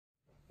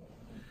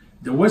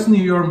The West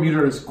New York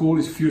Middle School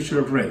is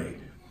future ready.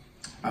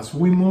 As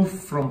we move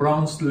from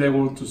bronze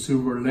level to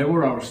silver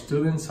level, our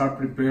students are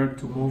prepared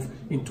to move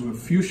into a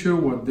future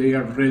where they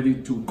are ready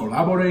to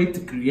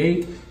collaborate,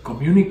 create,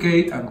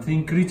 communicate, and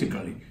think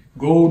critically.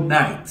 Go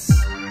Knights!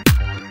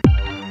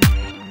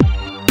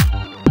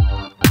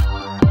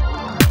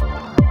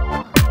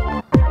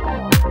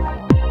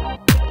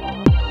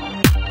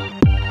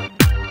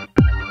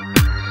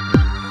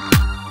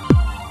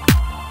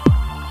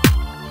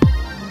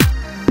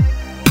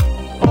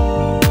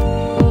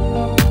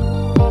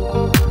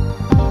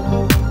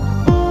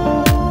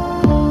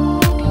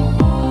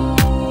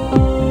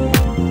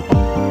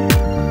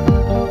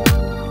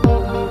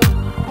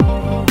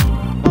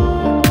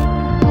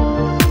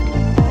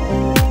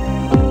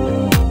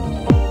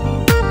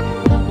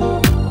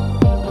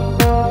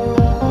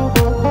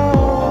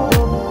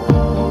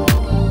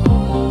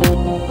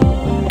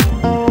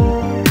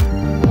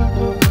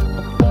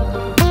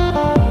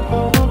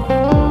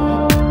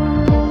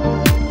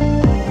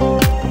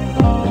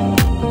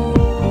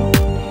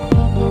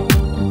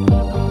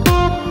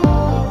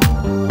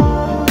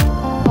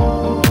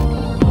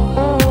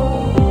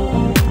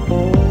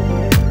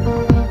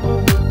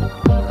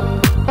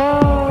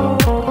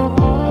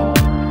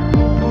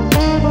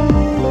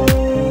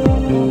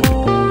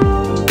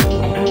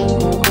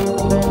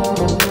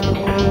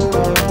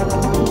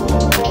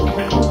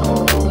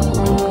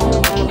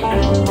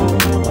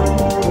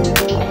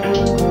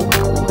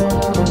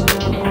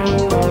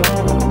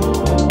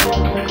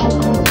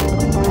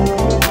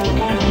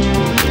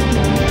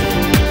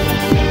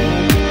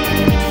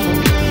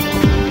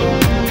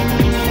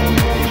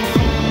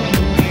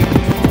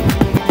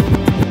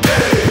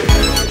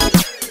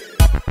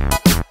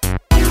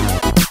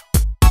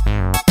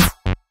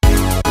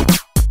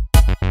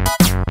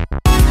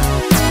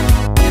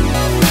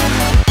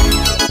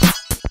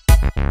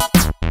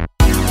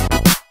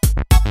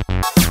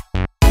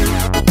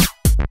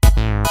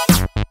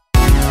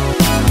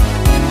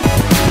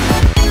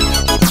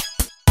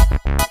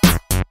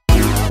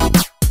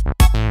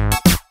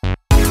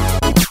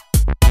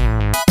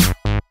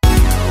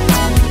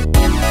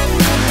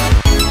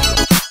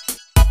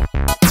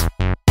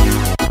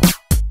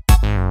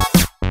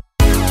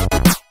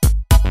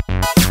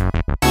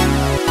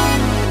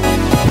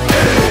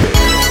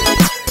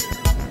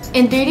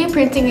 In 3D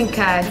printing and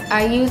CAD,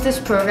 I use this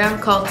program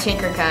called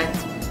Tinkercad.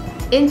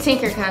 In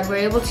Tinkercad, we're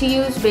able to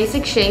use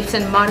basic shapes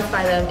and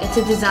modify them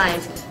into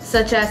designs,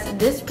 such as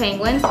this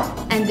penguin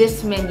and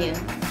this minion.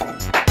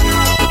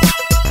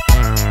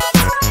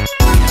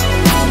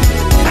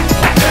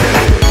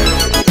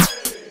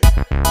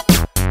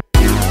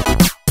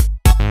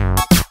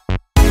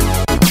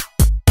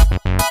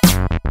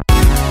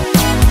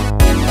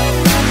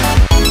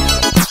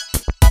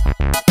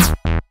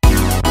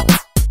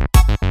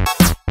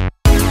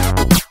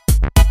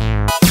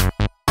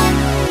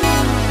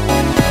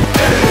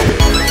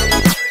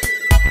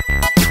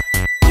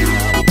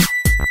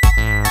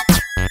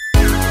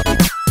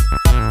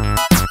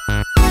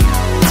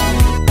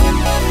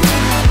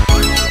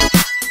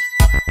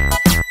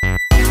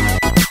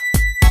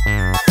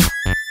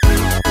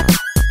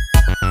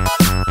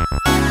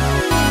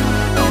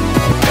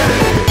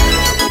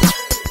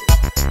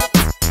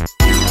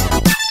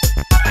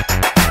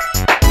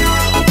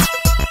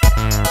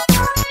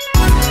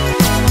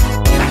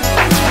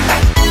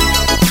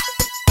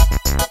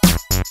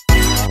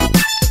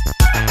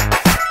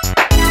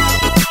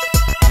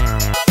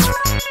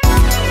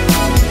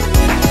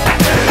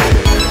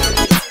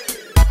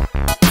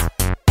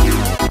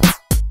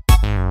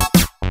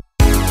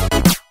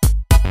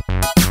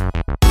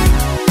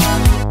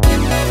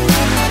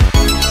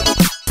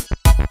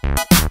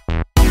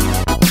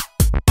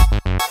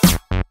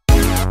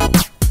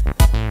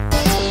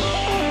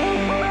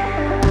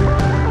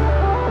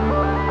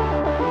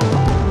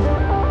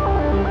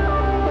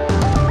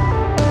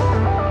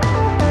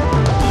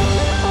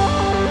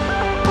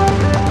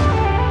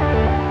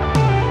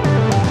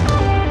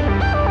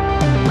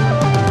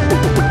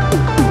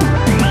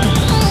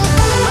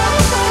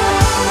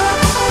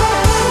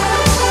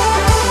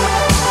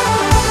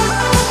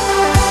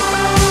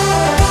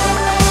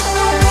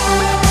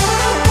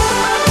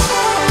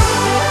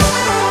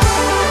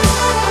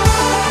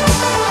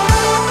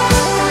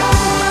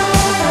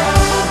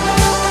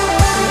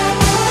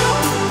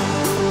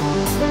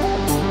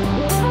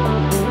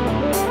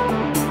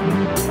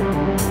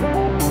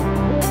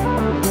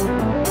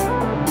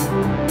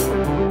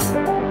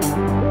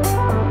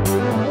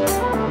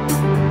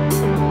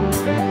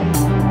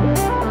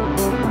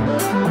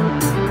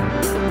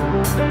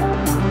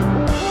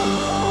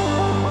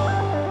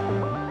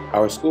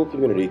 Our school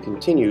community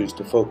continues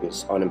to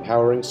focus on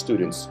empowering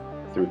students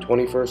through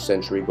 21st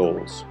century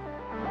goals.